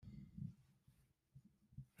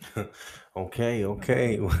Okay.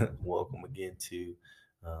 Welcome again to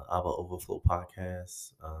Abba Overflow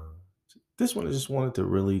Podcast. This one I just wanted to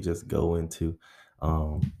really just go into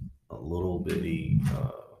um, a little bitty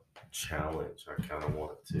challenge. I kind of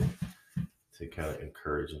wanted to kind of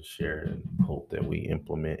encourage and share and hope that we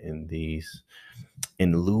implement in these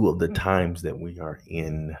in lieu of the times that we are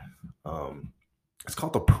in. Um, it's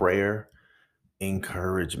called the Prayer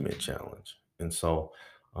Encouragement Challenge, and so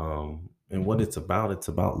and what it's about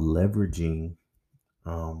leveraging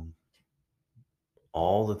um,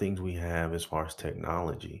 all the things we have as far as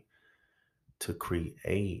technology to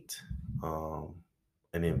create um,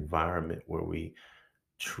 an environment where we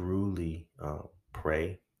truly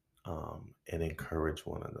pray and encourage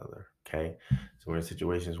one another. Okay, so we're in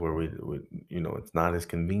situations where it's not as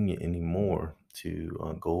convenient anymore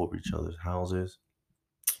to go over each other's houses.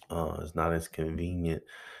 It's not as convenient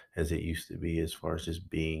as it used to be as far as just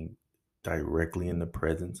being directly in the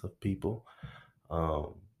presence of people.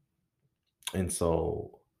 Um, and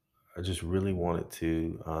so I just really wanted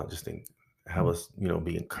to have us,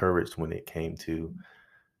 be encouraged when it came to,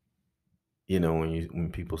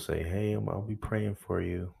 when people say, "Hey, I'll be praying for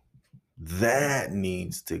you," that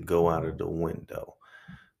needs to go out of the window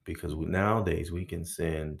because nowadays we can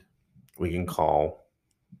call,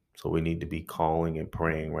 so we need to be calling and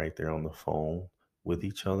praying right there on the phone with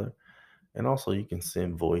each other, and also you can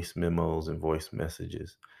send voice memos and voice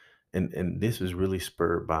messages, and this was really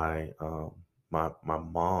spurred by my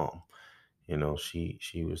mom.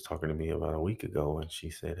 She was talking to me about a week ago, and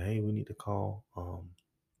she said, "Hey, we need to call one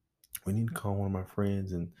of my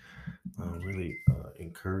friends and really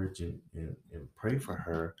encourage and pray for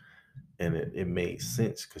her." And it made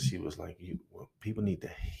sense because she was like, people need to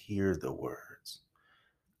hear the words."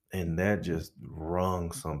 And that just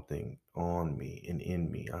rung something on me and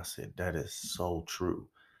in me. I said, that is so true.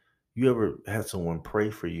 You ever had someone pray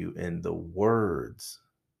for you and the words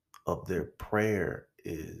of their prayer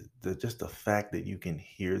is just the fact that you can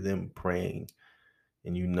hear them praying,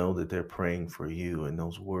 and you know that they're praying for you, and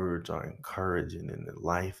those words are encouraging and they're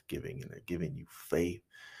life-giving, and they're giving you faith,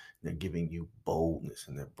 and they're giving you boldness,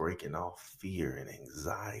 and they're breaking off fear and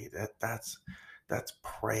anxiety. That's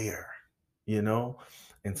prayer, you know?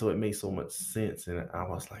 And so it made so much sense, and I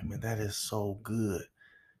was like, man, that is so good,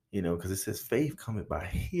 because it says faith cometh by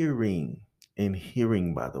hearing, and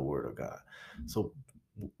hearing by the word of God. So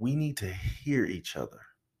we need to hear each other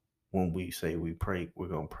when we say we pray, we're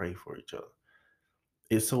going to pray for each other.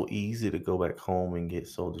 It's so easy to go back home and get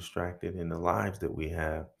so distracted in the lives that we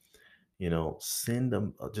have. Send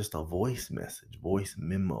them just a voice message, voice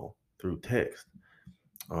memo through text,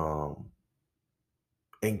 um,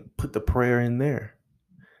 and put the prayer in there,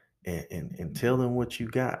 and tell them what you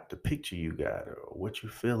got, the picture you got, or what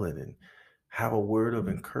you're feeling, and have a word of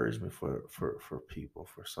encouragement for people,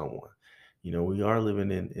 for someone. We are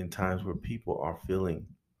living in times where people are feeling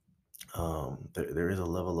there is a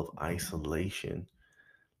level of isolation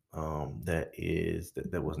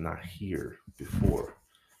that was not here before.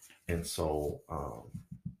 And so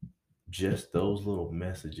just those little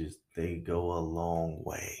messages, they go a long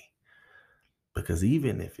way, because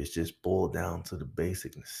even if it's just boiled down to the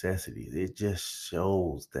basic necessities, it just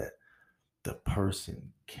shows that the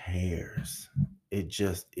person cares. It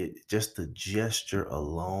just the gesture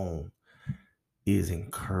alone is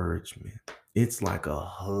encouragement. It's like a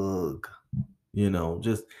hug.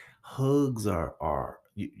 Just hugs are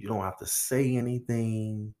you don't have to say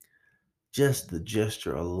anything. Just the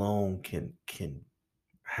gesture alone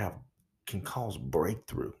have can cause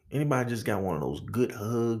breakthrough. Anybody just got one of those good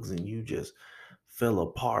hugs and you just fell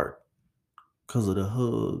apart because of the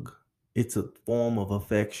hug? It's a form of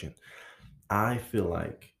affection. I feel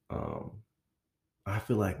like I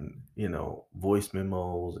feel like voice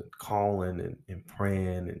memos and calling and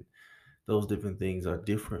praying and those different things are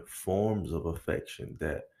different forms of affection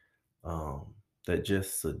um, that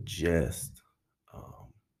just suggest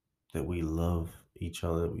um, that we love each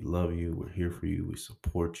other, we love you, we're here for you, we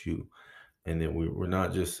support you, and then we're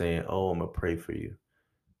not just saying, "Oh, I'm gonna pray for you,"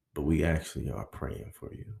 but we actually are praying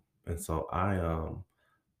for you. And so I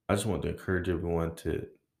just want to encourage everyone to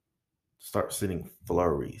start sending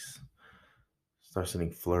flurries, start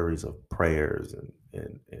sending flurries of prayers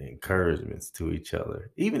and encouragements to each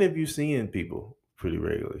other. Even if you're seeing people pretty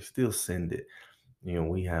regularly, still send it.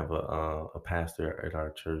 We have a pastor at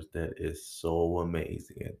our church that is so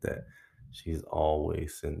amazing at that. She's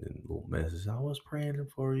always sending little messages. I was praying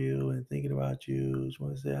for you and thinking about you. Just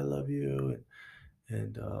want to say I love you,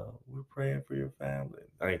 and we're praying for your family.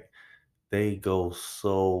 Like, they go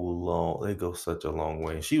so long. They go such a long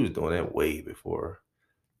way. And she was doing that way before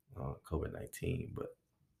COVID-19, but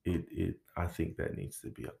I think that needs to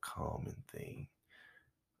be a common thing.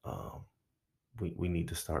 Um, we need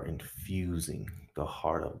to start infusing the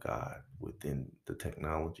heart of God within the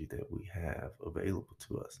technology that we have available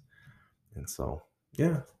to us. And so,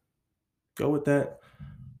 yeah, go with that.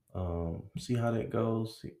 See how that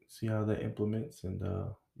goes, see how that implements. And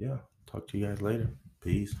yeah, talk to you guys later.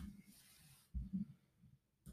 Peace.